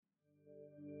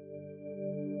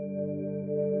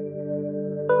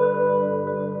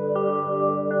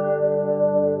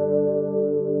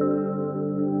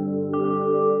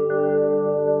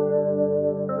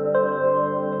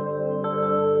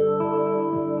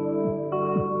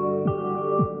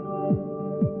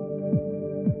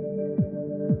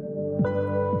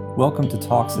Welcome to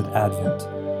Talks at Advent,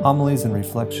 homilies and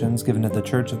reflections given at the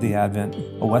Church of the Advent,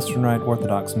 a Western Rite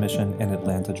Orthodox mission in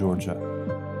Atlanta, Georgia.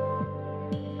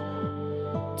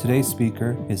 Today's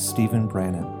speaker is Stephen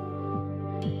Brannan.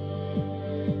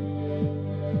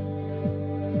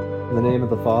 In the name of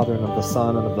the Father, and of the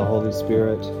Son, and of the Holy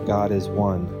Spirit, God is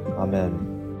one.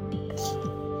 Amen.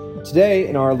 Today,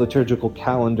 in our liturgical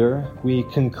calendar, we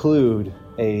conclude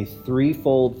a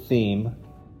threefold theme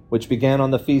which began on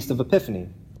the Feast of Epiphany.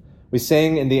 We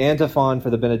sang in the antiphon for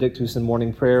the Benedictus and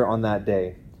morning prayer on that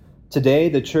day. Today,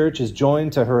 the Church is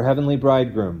joined to her heavenly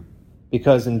bridegroom,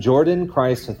 because in Jordan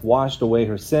Christ hath washed away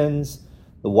her sins.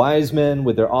 The wise men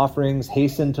with their offerings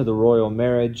hasten to the royal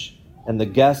marriage, and the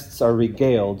guests are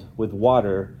regaled with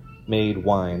water made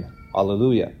wine.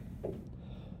 Alleluia.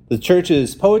 The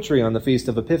Church's poetry on the Feast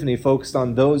of Epiphany focused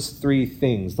on those three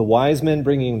things: the wise men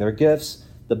bringing their gifts,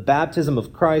 the baptism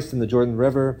of Christ in the Jordan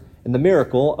River, and the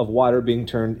miracle of water being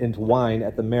turned into wine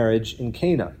at the marriage in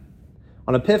Cana.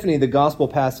 On Epiphany, the gospel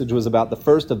passage was about the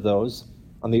first of those.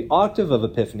 On the octave of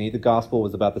Epiphany, the gospel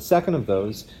was about the second of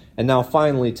those. And now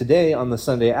finally, today, on the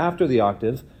Sunday after the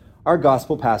octave, our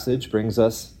gospel passage brings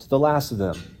us to the last of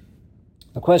them.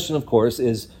 The question, of course,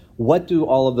 is what do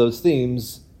all of those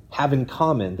themes have in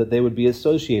common that they would be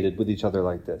associated with each other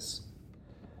like this?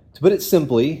 To put it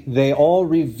simply, they all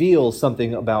reveal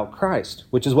something about Christ,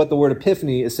 which is what the word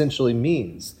epiphany essentially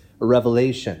means, a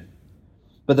revelation.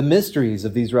 But the mysteries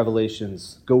of these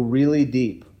revelations go really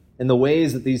deep, and the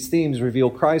ways that these themes reveal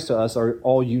Christ to us are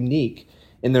all unique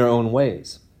in their own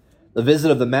ways. The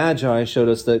visit of the Magi showed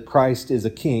us that Christ is a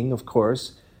king, of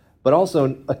course, but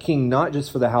also a king not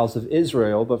just for the house of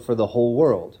Israel, but for the whole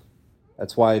world.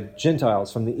 That's why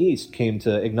Gentiles from the east came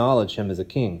to acknowledge him as a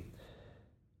king.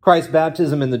 Christ's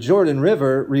baptism in the Jordan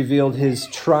River revealed his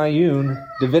triune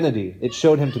divinity. It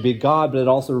showed him to be God, but it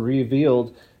also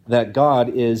revealed that God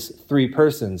is three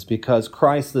persons, because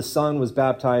Christ the Son was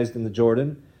baptized in the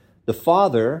Jordan. The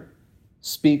Father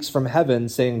speaks from heaven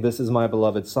saying, "This is my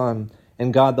beloved Son,"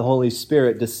 and God the Holy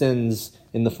Spirit descends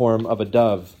in the form of a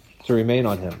dove to remain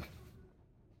on him.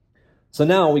 So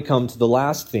now we come to the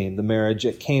last theme, the marriage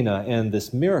at Cana, and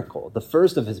this miracle, the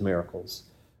first of his miracles,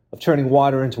 of turning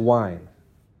water into wine.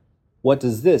 What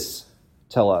does this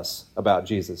tell us about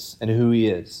Jesus and who he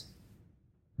is?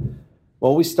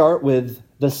 Well, we start with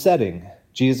the setting.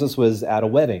 Jesus was at a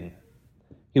wedding.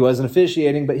 He wasn't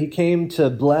officiating, but he came to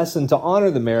bless and to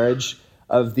honor the marriage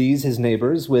of these, his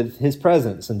neighbors, with his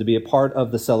presence and to be a part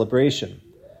of the celebration.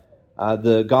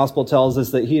 The gospel tells us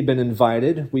that he had been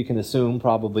invited, we can assume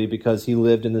probably because he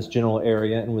lived in this general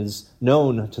area and was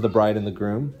known to the bride and the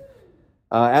groom,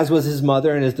 as was his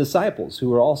mother and his disciples who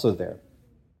were also there.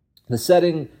 The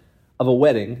setting of a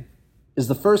wedding is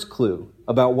the first clue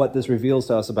about what this reveals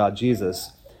to us about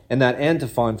Jesus, and that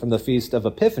antiphon from the Feast of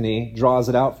Epiphany draws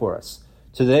it out for us.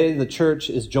 Today, the Church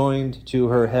is joined to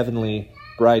her heavenly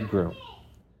bridegroom.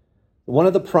 One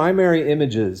of the primary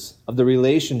images of the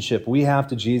relationship we have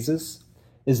to Jesus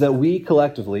is that we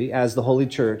collectively, as the Holy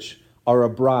Church, are a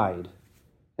bride,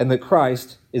 and that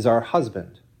Christ is our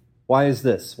husband. Why is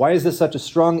this? Why is this such a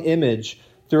strong image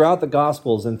throughout the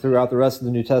Gospels and throughout the rest of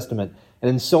the New Testament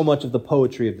and in so much of the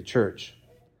poetry of the Church?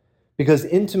 Because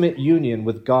intimate union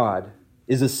with God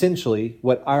is essentially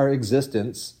what our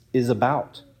existence is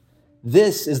about.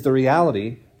 This is the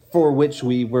reality for which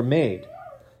we were made.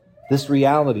 This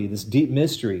reality, this deep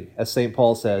mystery, as St.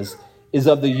 Paul says, is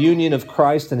of the union of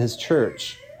Christ and his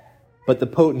church. But the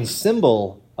potent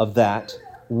symbol of that,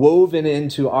 woven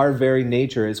into our very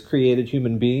nature as created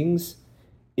human beings,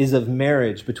 is of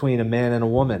marriage between a man and a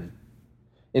woman.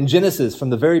 In Genesis,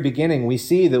 from the very beginning, we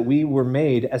see that we were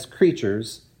made as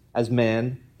creatures, as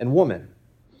man and woman.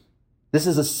 This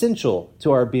is essential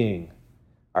to our being,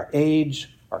 our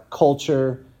age, our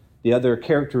culture, the other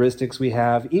characteristics we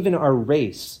have, even our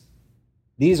race.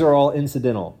 These are all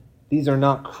incidental. These are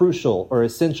not crucial or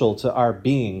essential to our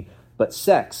being, but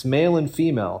sex, male and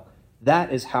female,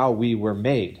 that is how we were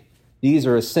made. These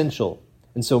are essential.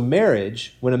 And so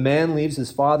marriage, when a man leaves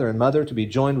his father and mother to be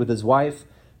joined with his wife,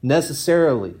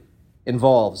 necessarily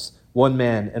involves one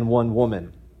man and one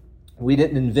woman. We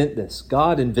didn't invent this.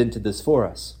 God invented this for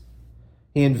us.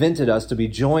 He invented us to be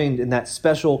joined in that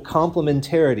special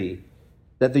complementarity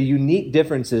that the unique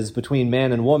differences between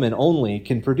man and woman only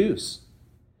can produce.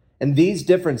 And these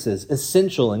differences,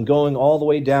 essential and going all the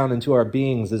way down into our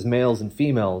beings as males and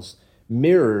females,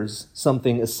 mirrors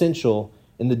something essential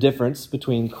in the difference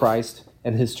between Christ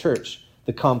and his church,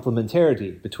 the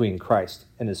complementarity between Christ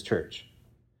and his church.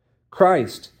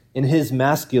 Christ, in his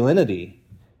masculinity,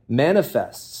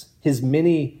 manifests his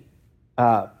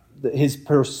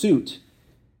pursuit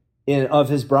of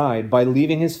his bride by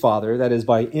leaving his father, that is,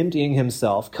 by emptying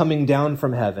himself, coming down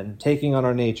from heaven, taking on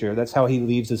our nature. That's how he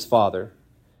leaves his father.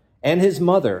 And his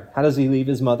mother. How does he leave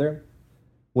his mother?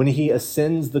 When he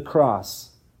ascends the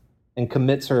cross and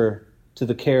commits her to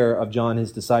the care of John,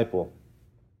 his disciple.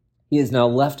 He has now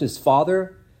left his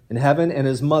father in heaven and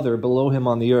his mother below him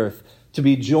on the earth to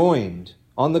be joined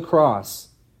on the cross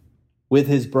with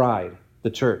his bride,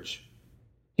 the church.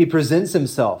 He presents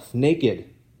himself naked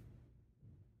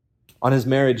on his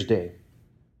marriage day,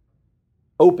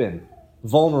 open,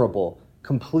 vulnerable,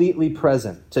 completely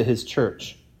present to his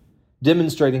church,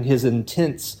 demonstrating his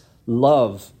intense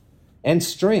love and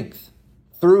strength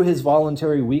through his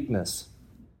voluntary weakness.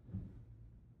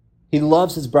 He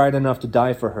loves his bride enough to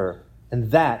die for her,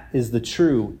 and that is the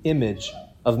true image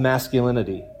of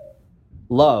masculinity.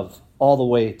 Love all the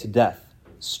way to death,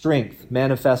 strength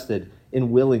manifested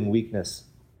in willing weakness.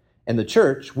 And the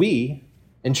church, we,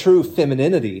 in true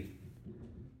femininity,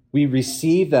 we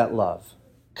receive that love,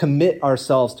 commit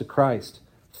ourselves to Christ,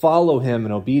 follow him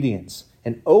in obedience,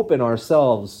 and open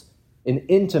ourselves in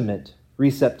intimate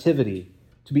receptivity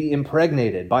to be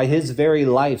impregnated by his very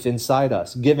life inside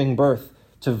us, giving birth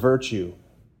to virtue.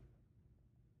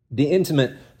 The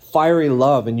intimate, fiery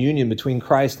love and union between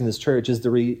Christ and his church is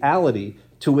the reality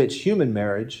to which human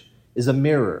marriage is a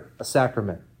mirror, a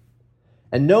sacrament.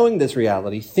 And knowing this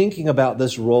reality, thinking about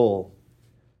this role,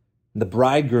 the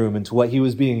bridegroom and to what he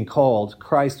was being called,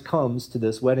 Christ comes to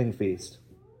this wedding feast.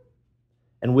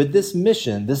 And with this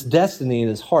mission, this destiny in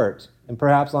his heart, and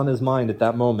perhaps on his mind at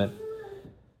that moment,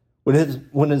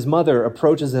 when his mother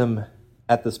approaches him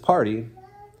at this party,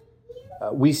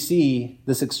 we see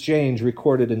this exchange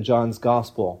recorded in John's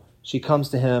gospel. She comes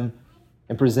to him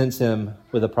and presents him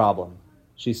with a problem.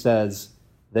 She says,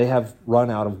 they have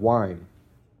run out of wine.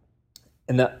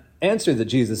 And the answer that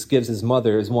Jesus gives his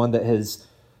mother is one that has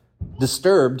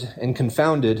disturbed and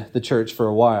confounded the church for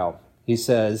a while. He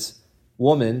says,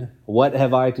 woman, what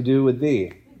have I to do with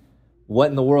thee? What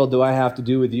in the world do I have to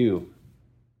do with you?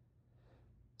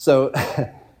 So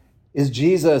is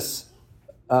Jesus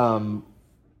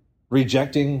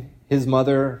rejecting his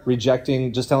mother,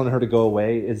 just telling her to go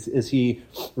away? Is he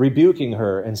rebuking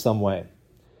her in some way?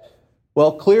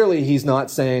 Well, clearly he's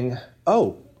not saying,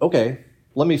 oh, okay,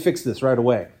 let me fix this right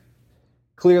away.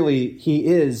 Clearly, he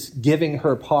is giving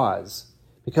her pause,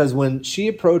 because when she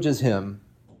approaches him,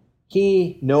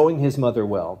 he, knowing his mother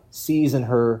well, sees in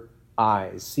her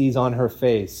eyes, sees on her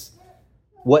face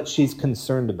what she's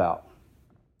concerned about.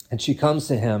 And she comes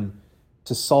to him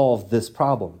to solve this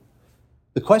problem.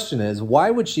 The question is,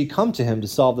 why would she come to him to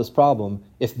solve this problem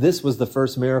if this was the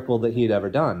first miracle that he had ever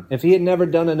done? If he had never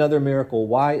done another miracle,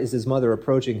 why is his mother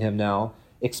approaching him now,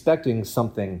 expecting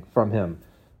something from him?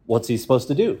 What's he supposed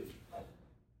to do?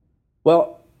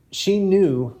 Well, she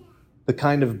knew the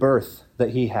kind of birth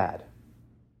that he had.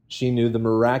 She knew the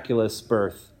miraculous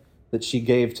birth that she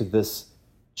gave to this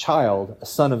child, a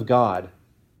son of God,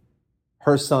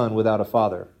 her son without a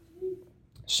father.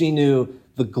 She knew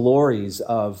the glories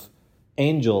of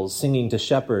angels singing to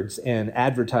shepherds and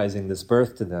advertising this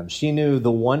birth to them. She knew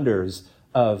the wonders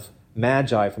of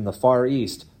Magi from the Far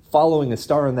East, following a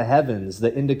star in the heavens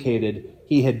that indicated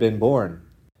he had been born.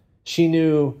 She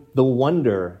knew the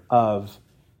wonder of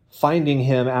finding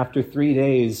him after 3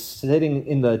 days sitting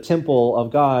in the temple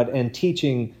of God and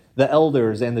teaching the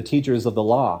elders and the teachers of the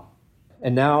law.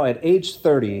 And now at age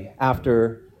 30,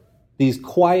 after these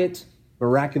quiet,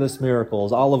 miraculous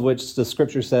miracles, all of which the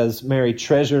scripture says Mary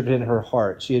treasured in her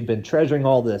heart. She had been treasuring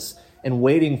all this and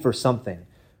waiting for something.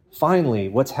 Finally,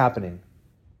 what's happening?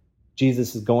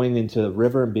 Jesus is going into the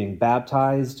river and being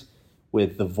baptized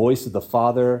with the voice of the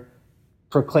Father,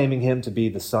 proclaiming him to be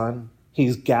the Son.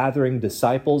 He's gathering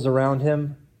disciples around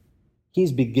him.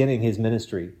 He's beginning his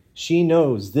ministry. She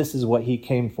knows this is what he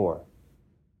came for,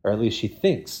 or at least she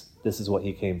thinks this is what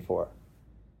he came for.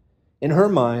 In her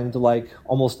mind, like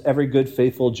almost every good,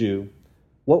 faithful Jew,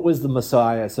 what was the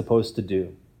Messiah supposed to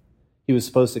do? He was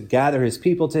supposed to gather his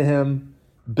people to him,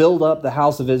 build up the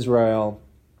house of Israel,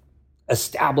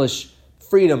 establish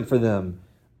freedom for them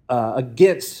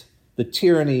against the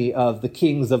tyranny of the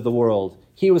kings of the world.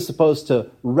 He was supposed to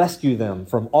rescue them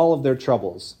from all of their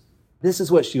troubles. This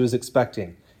is what she was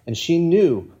expecting. And she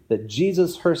knew that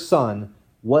Jesus, her son,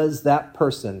 was that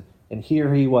person. And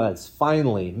here he was,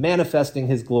 finally, manifesting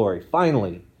his glory,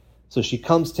 finally. So she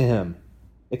comes to him,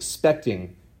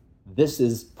 expecting this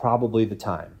is probably the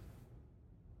time.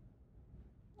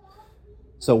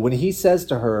 So when he says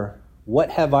to her,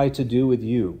 "What have I to do with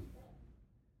you?"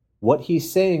 what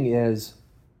he's saying is,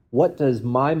 what does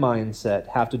my mindset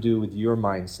have to do with your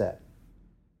mindset?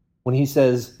 When he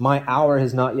says, "My hour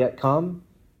has not yet come,"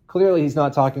 Clearly, he's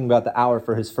not talking about the hour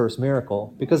for his first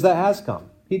miracle, because that has come.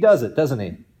 He does it, doesn't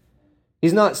he?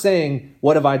 He's not saying,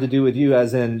 what have I to do with you,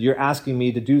 as in, you're asking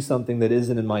me to do something that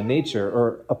isn't in my nature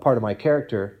or a part of my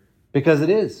character, because it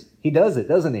is. He does it,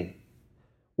 doesn't he?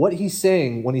 What he's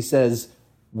saying when he says,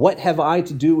 what have I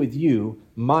to do with you?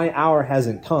 My hour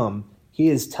hasn't come. He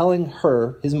is telling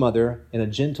her, his mother, in a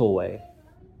gentle way,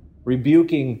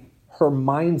 rebuking her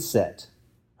mindset,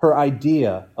 her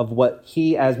idea of what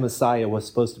he as Messiah was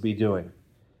supposed to be doing.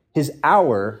 His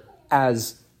hour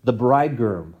as the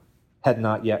bridegroom had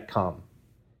not yet come.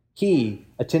 He,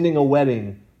 attending a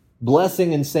wedding,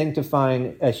 blessing and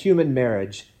sanctifying a human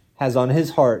marriage, has on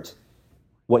his heart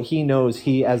what he knows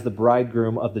he as the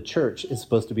bridegroom of the church is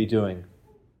supposed to be doing.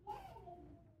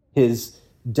 His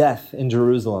death in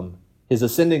Jerusalem, his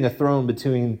ascending a throne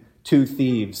between two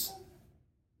thieves,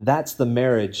 that's the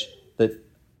marriage that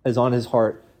is on his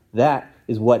heart. That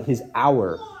is what his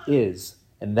hour is,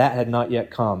 and that had not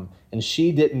yet come. And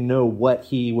she didn't know what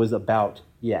he was about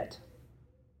yet.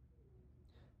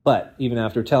 But even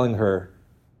after telling her,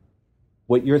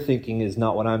 what you're thinking is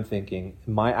not what I'm thinking,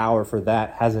 my hour for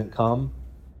that hasn't come,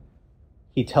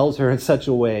 he tells her in such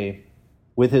a way,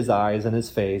 with his eyes and his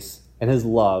face and his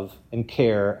love and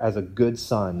care as a good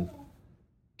son,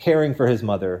 caring for his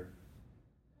mother,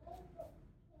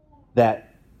 that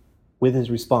with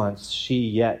his response, she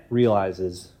yet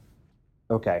realizes,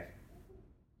 okay,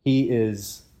 he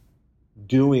is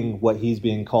doing what he's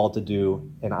being called to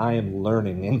do, and I am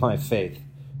learning in my faith.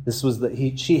 This was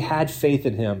she had faith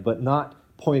in him, but not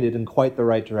pointed in quite the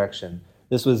right direction.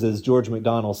 This was, as George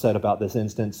MacDonald said about this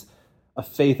instance, a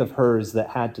faith of hers that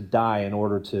had to die in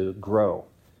order to grow.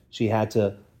 She had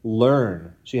to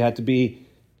learn. She had to be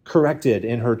corrected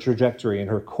in her trajectory, in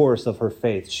her course of her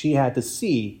faith. She had to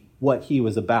see what he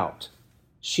was about.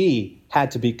 She had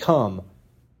to become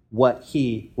what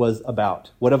he was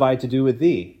about. What have I to do with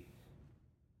thee?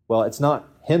 Well, it's not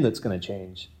him that's going to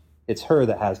change. It's her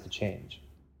that has to change.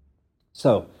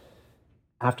 So,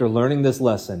 after learning this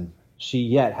lesson, she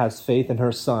yet has faith in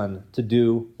her son to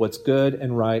do what's good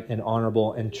and right and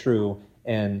honorable and true.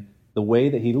 And the way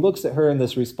that he looks at her in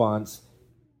this response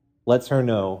lets her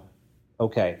know,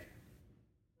 okay,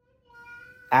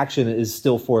 action is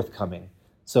still forthcoming.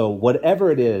 So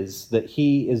whatever it is that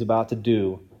he is about to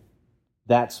do,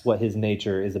 that's what his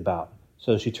nature is about.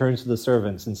 So she turns to the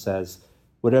servants and says,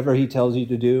 whatever he tells you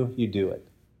to do, you do it.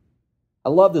 I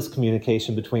love this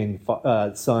communication between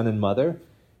son and mother.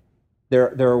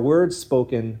 There are words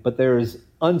spoken, but there is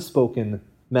unspoken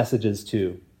messages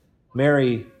too.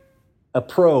 Mary, a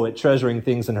pro at treasuring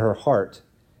things in her heart,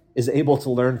 is able to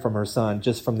learn from her son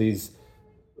just from these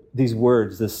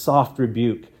words, this soft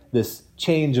rebuke, this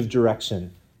change of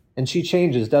direction. And she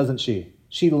changes, doesn't she?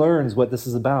 She learns what this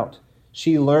is about.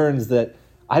 She learns that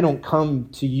I don't come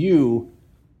to you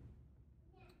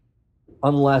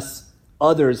unless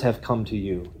others have come to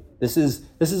you. This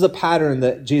is a pattern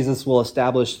that Jesus will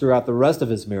establish throughout the rest of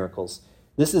his miracles.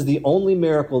 This is the only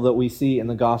miracle that we see in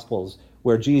the Gospels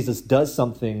where Jesus does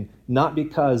something not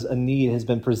because a need has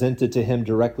been presented to him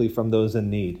directly from those in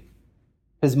need.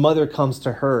 His mother comes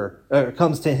to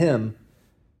him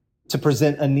to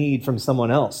present a need from someone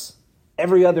else.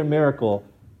 Every other miracle,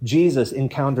 Jesus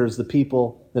encounters the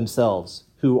people themselves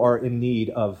who are in need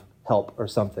of help or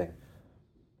something.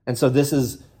 And so this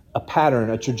is a pattern,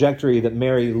 a trajectory that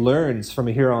Mary learns from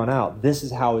here on out. This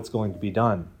is how it's going to be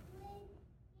done.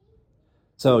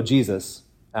 So Jesus,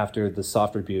 after the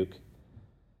soft rebuke,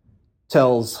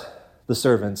 tells the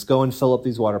servants, go and fill up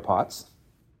these water pots.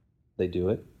 They do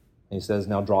it. And he says,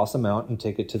 now draw some out and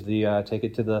take it to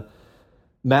the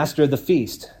master of the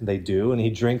feast. They do, and he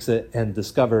drinks it and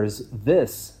discovers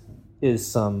this is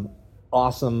some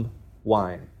awesome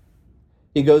wine.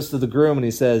 He goes to the groom and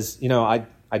he says,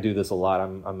 I do this a lot.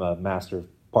 I'm a master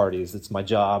of parties. It's my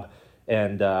job.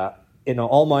 And in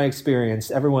all my experience,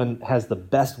 everyone has the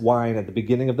best wine at the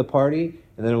beginning of the party.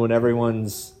 And then when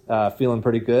everyone's feeling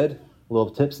pretty good, a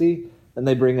little tipsy, then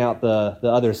they bring out the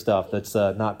other stuff that's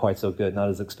not quite so good, not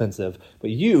as expensive. But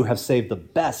you have saved the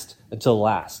best until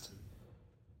last.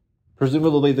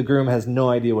 Presumably the groom has no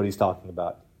idea what he's talking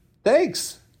about.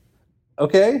 Thanks.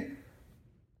 Okay?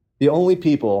 The only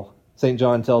people, St.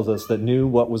 John tells us, that knew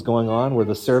what was going on were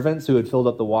the servants who had filled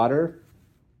up the water,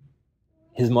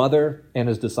 his mother, and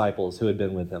his disciples who had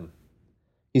been with him.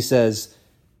 He says,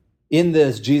 in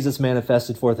this, Jesus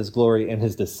manifested forth his glory, and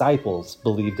his disciples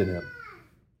believed in him.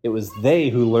 It was they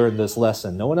who learned this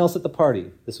lesson. No one else at the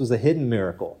party. This was a hidden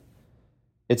miracle.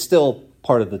 It's still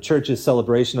part of the church's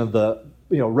celebration of the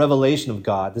revelation of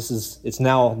God. It's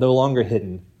now no longer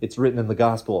hidden. It's written in the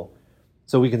gospel.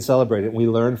 So we can celebrate it and we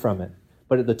learn from it.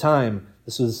 but at the time,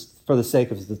 this was for the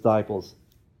sake of his disciples.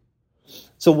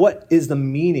 So what is the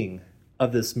meaning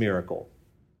of this miracle?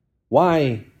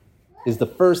 Why is the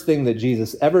first thing that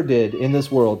Jesus ever did in this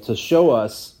world to show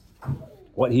us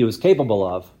what he was capable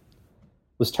of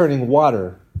was turning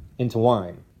water into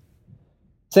wine?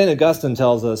 St. Augustine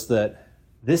tells us that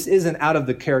this isn't out of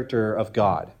the character of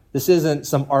God. This isn't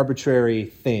some arbitrary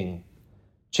thing,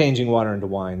 changing water into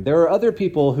wine. There are other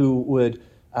people who would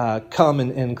come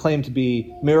and claim to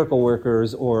be miracle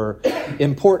workers or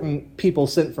important people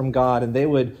sent from God, and they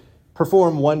would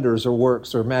perform wonders or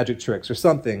works or magic tricks or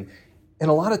something. And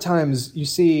a lot of times you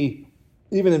see,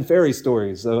 even in fairy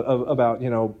stories about,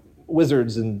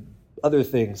 wizards and other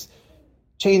things,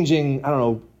 changing,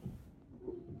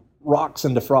 rocks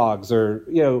into frogs, or,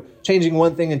 changing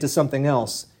one thing into something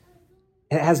else.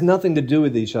 And it has nothing to do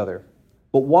with each other.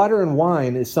 But water and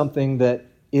wine is something that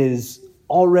is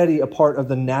already a part of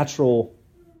the natural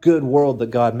good world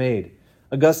that God made.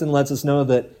 Augustine lets us know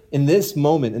that in this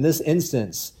moment, in this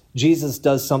instance, Jesus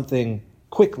does something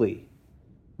quickly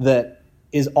that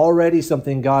is already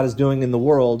something God is doing in the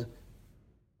world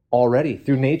already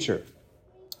through nature.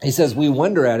 He says we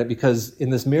wonder at it because in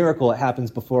this miracle it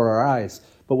happens before our eyes.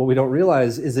 But what we don't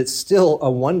realize is it's still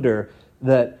a wonder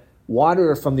that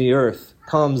water from the earth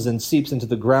comes and seeps into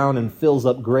the ground and fills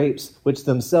up grapes, which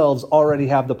themselves already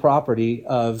have the property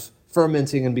of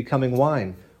fermenting and becoming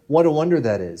wine. What a wonder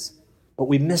that is. But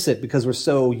we miss it because we're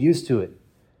so used to it.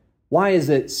 Why is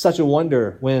it such a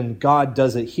wonder when God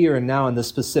does it here and now in this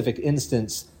specific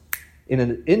instance, in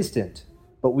an instant?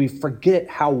 But we forget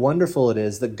how wonderful it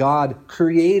is that God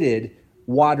created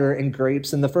water and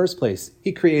grapes in the first place.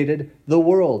 He created the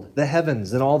world, the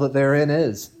heavens, and all that therein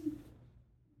is.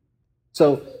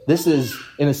 So this is,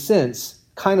 in a sense,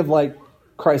 kind of like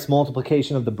Christ's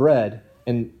multiplication of the bread.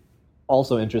 And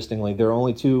also, interestingly, there are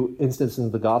only 2 instances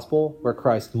in the gospel where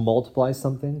Christ multiplies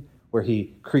something, where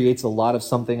he creates a lot of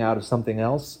something out of something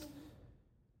else.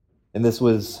 And this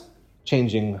was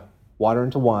changing water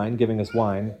into wine, giving us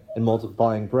wine, and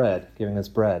multiplying bread, giving us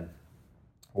bread.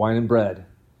 Wine and bread.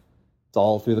 It's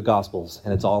all through the Gospels,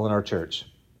 and it's all in our church.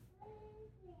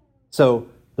 So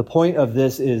the point of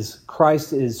this is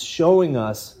Christ is showing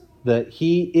us that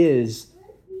he is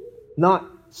not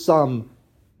some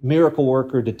miracle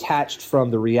worker detached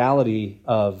from the reality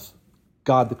of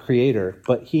God the Creator,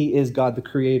 but he is God the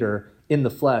Creator in the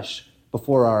flesh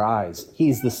before our eyes.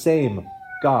 He's the same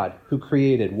God who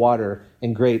created water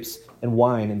and grapes and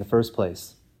wine in the first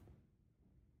place.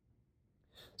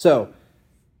 So,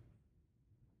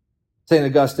 St.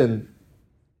 Augustine,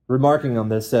 remarking on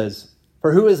this, says,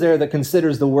 "For who is there that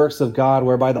considers the works of God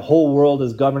whereby the whole world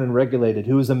is governed and regulated,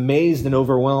 who is amazed and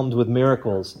overwhelmed with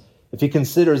miracles? If he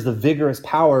considers the vigorous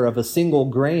power of a single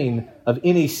grain of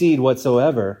any seed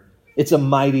whatsoever, it's a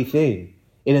mighty thing.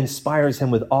 It inspires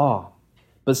him with awe.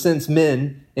 But since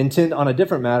men, intent on a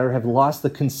different matter, have lost the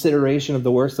consideration of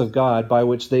the works of God by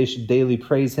which they should daily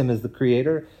praise him as the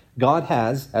Creator, God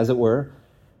has, as it were,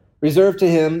 reserved to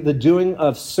him the doing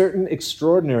of certain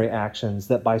extraordinary actions,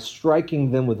 that by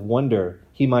striking them with wonder,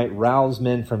 he might rouse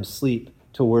men from sleep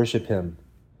to worship him.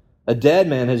 A dead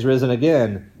man has risen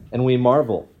again, and we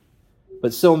marvel.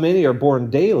 But so many are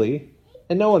born daily,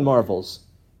 and no one marvels.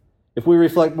 If we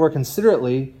reflect more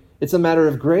considerately, it's a matter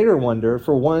of greater wonder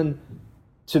for one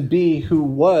to be who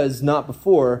was not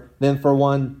before than for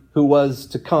one who was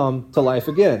to come to life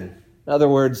again. In other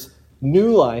words,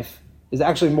 new life is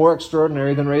actually more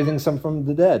extraordinary than raising some from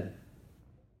the dead.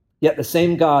 Yet the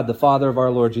same God, the Father of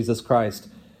our Lord Jesus Christ,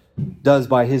 does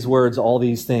by his words all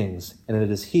these things, and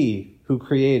it is he who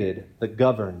created that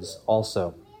governs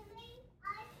also."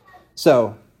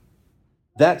 So,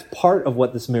 that's part of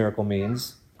what this miracle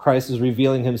means. Christ is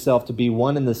revealing himself to be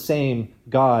one and the same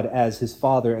God as his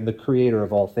Father and the Creator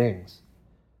of all things.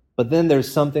 But then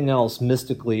there's something else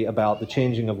mystically about the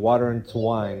changing of water into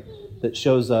wine that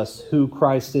shows us who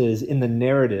Christ is in the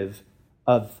narrative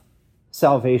of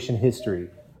salvation history,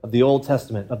 of the Old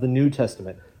Testament, of the New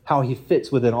Testament, how he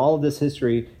fits within all of this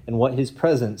history and what his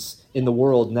presence in the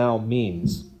world now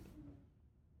means.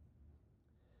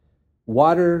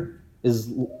 Wine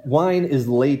is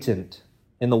latent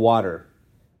in the water,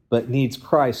 but needs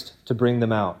Christ to bring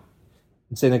them out.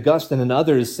 And St. Augustine and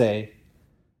others say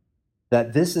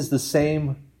that this is the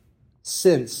same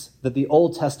sense that the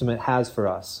Old Testament has for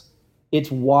us. It's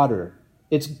water.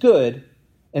 It's good,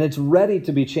 and it's ready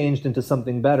to be changed into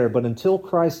something better. But until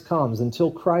Christ comes,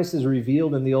 until Christ is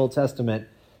revealed in the Old Testament,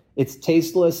 it's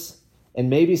tasteless and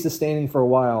maybe sustaining for a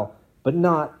while, but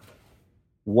not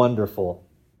wonderful.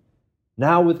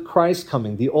 Now with Christ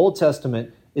coming, the Old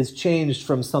Testament is changed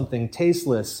from something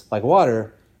tasteless like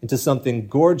water into something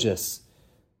gorgeous,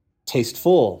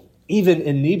 tasteful, even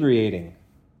inebriating,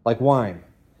 like wine.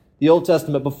 The Old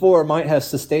Testament before might have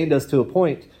sustained us to a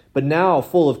point, but now,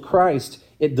 full of Christ,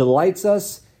 it delights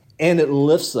us and it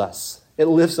lifts us. It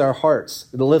lifts our hearts.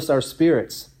 It lifts our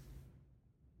spirits.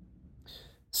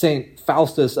 St.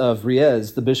 Faustus of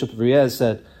Riez, the Bishop of Riez,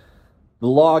 said, "The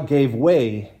law gave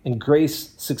way and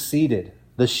grace succeeded.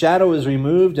 The shadow is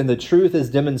removed and the truth is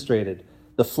demonstrated.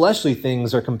 The fleshly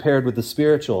things are compared with the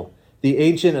spiritual. The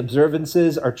ancient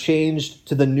observances are changed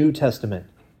to the New Testament.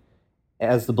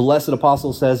 As the blessed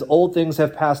apostle says, old things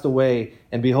have passed away,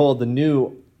 and behold,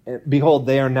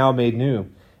 they are now made new.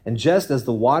 And just as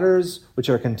the waters which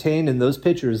are contained in those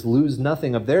pitchers lose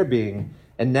nothing of their being,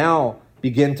 and now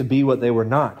begin to be what they were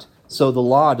not, so the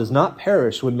law does not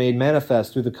perish when made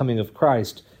manifest through the coming of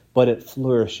Christ, but it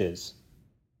flourishes."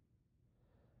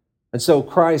 And so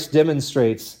Christ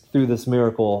demonstrates through this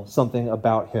miracle something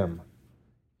about him.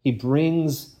 He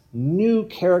brings new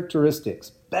characteristics,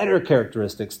 better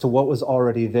characteristics to what was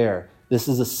already there. This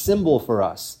is a symbol for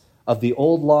us of the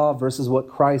old law versus what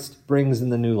Christ brings in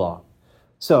the new law.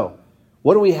 So,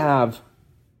 what do we have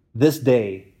this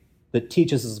day that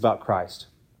teaches us about Christ?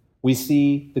 We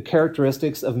see the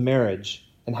characteristics of marriage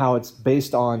and how it's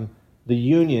based on the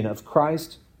union of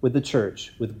Christ with the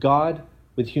church, with God,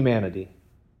 with humanity.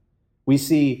 We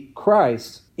see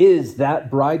Christ is that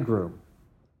bridegroom.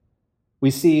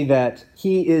 We see that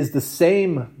he is the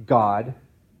same God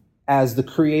as the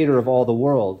creator of all the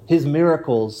world. His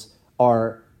miracles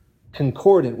are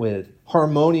concordant with,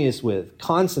 harmonious with,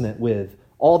 consonant with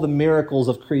all the miracles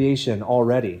of creation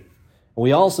already.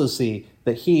 We also see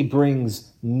that he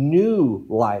brings new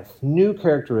life, new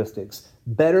characteristics,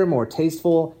 better, more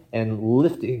tasteful, and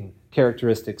lifting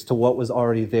characteristics to what was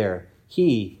already there.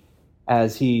 He,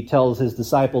 as he tells his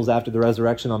disciples after the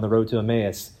resurrection on the road to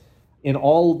Emmaus, in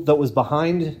all that was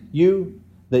behind you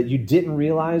that you didn't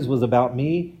realize was about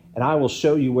me, and I will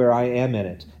show you where I am in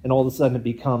it. And all of a sudden it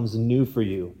becomes new for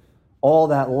you. All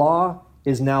that law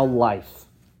is now life.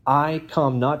 I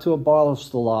come not to abolish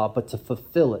the law, but to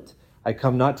fulfill it. I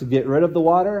come not to get rid of the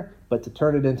water, but to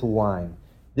turn it into wine.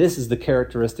 This is the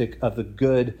characteristic of the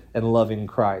good and loving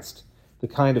Christ. The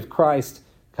kind of Christ,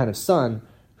 kind of son,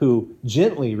 who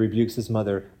gently rebukes his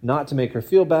mother, not to make her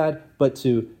feel bad, but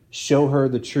to show her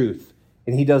the truth.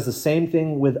 And he does the same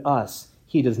thing with us.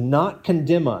 He does not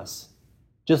condemn us.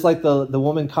 Just like the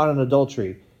woman caught in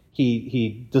adultery,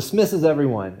 he dismisses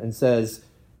everyone and says,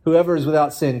 "Whoever is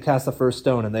without sin, cast the first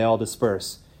stone," and they all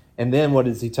disperse. And then what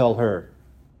does he tell her?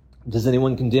 "Does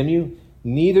anyone condemn you?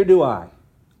 Neither do I.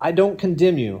 I don't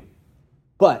condemn you,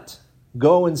 but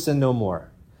go and sin no more."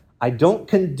 I don't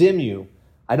condemn you.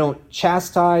 I don't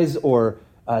chastise or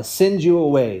send you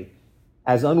away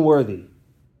as unworthy.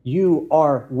 You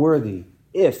are worthy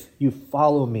if you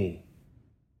follow me.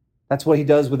 That's what he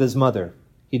does with his mother.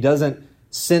 He doesn't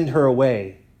send her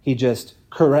away. He just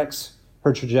corrects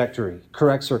her trajectory,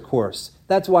 corrects her course.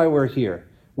 That's why we're here.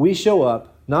 We show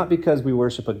up not because we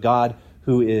worship a God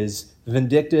who is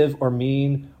vindictive or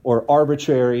mean or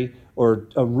arbitrary or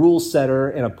a rule setter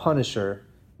and a punisher.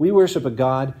 We worship a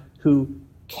God who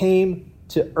came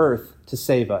to earth to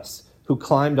save us, who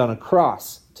climbed on a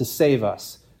cross to save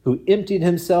us, who emptied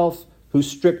himself, who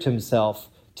stripped himself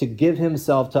to give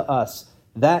himself to us.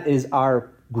 That is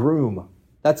our groom.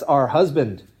 That's our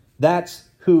husband. That's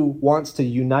who wants to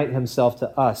unite himself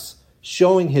to us,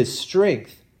 showing his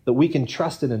strength that we can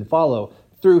trust in and follow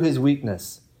through his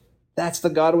weakness. That's the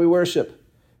God we worship.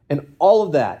 And all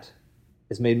of that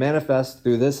is made manifest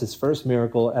through this, his first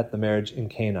miracle at the marriage in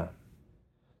Cana.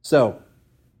 So,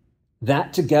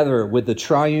 that together with the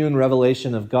triune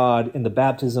revelation of God in the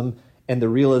baptism and the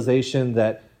realization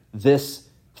that this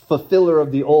fulfiller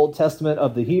of the Old Testament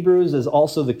of the Hebrews is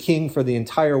also the king for the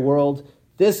entire world,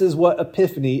 this is what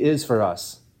Epiphany is for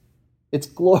us. It's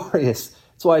glorious.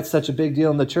 That's why it's such a big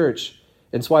deal in the church.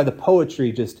 It's why the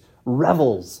poetry just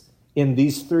revels in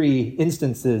these three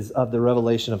instances of the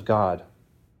revelation of God.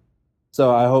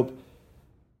 So I hope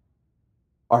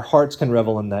our hearts can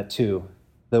revel in that too,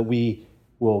 that we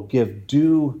will give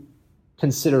due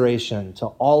consideration to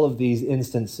all of these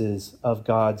instances of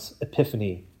God's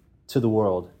epiphany to the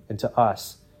world and to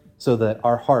us, so that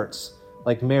our hearts,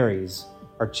 like Mary's,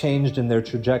 are changed in their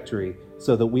trajectory,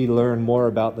 so that we learn more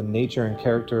about the nature and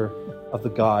character of the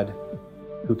God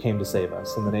who came to save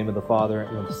us. In the name of the Father,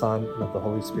 and of the Son, and of the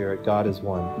Holy Spirit, God is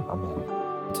one.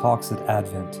 Amen. Talks at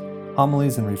Advent.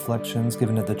 Homilies and reflections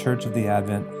given at the Church of the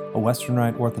Advent, a Western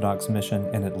Rite Orthodox mission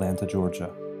in Atlanta, Georgia.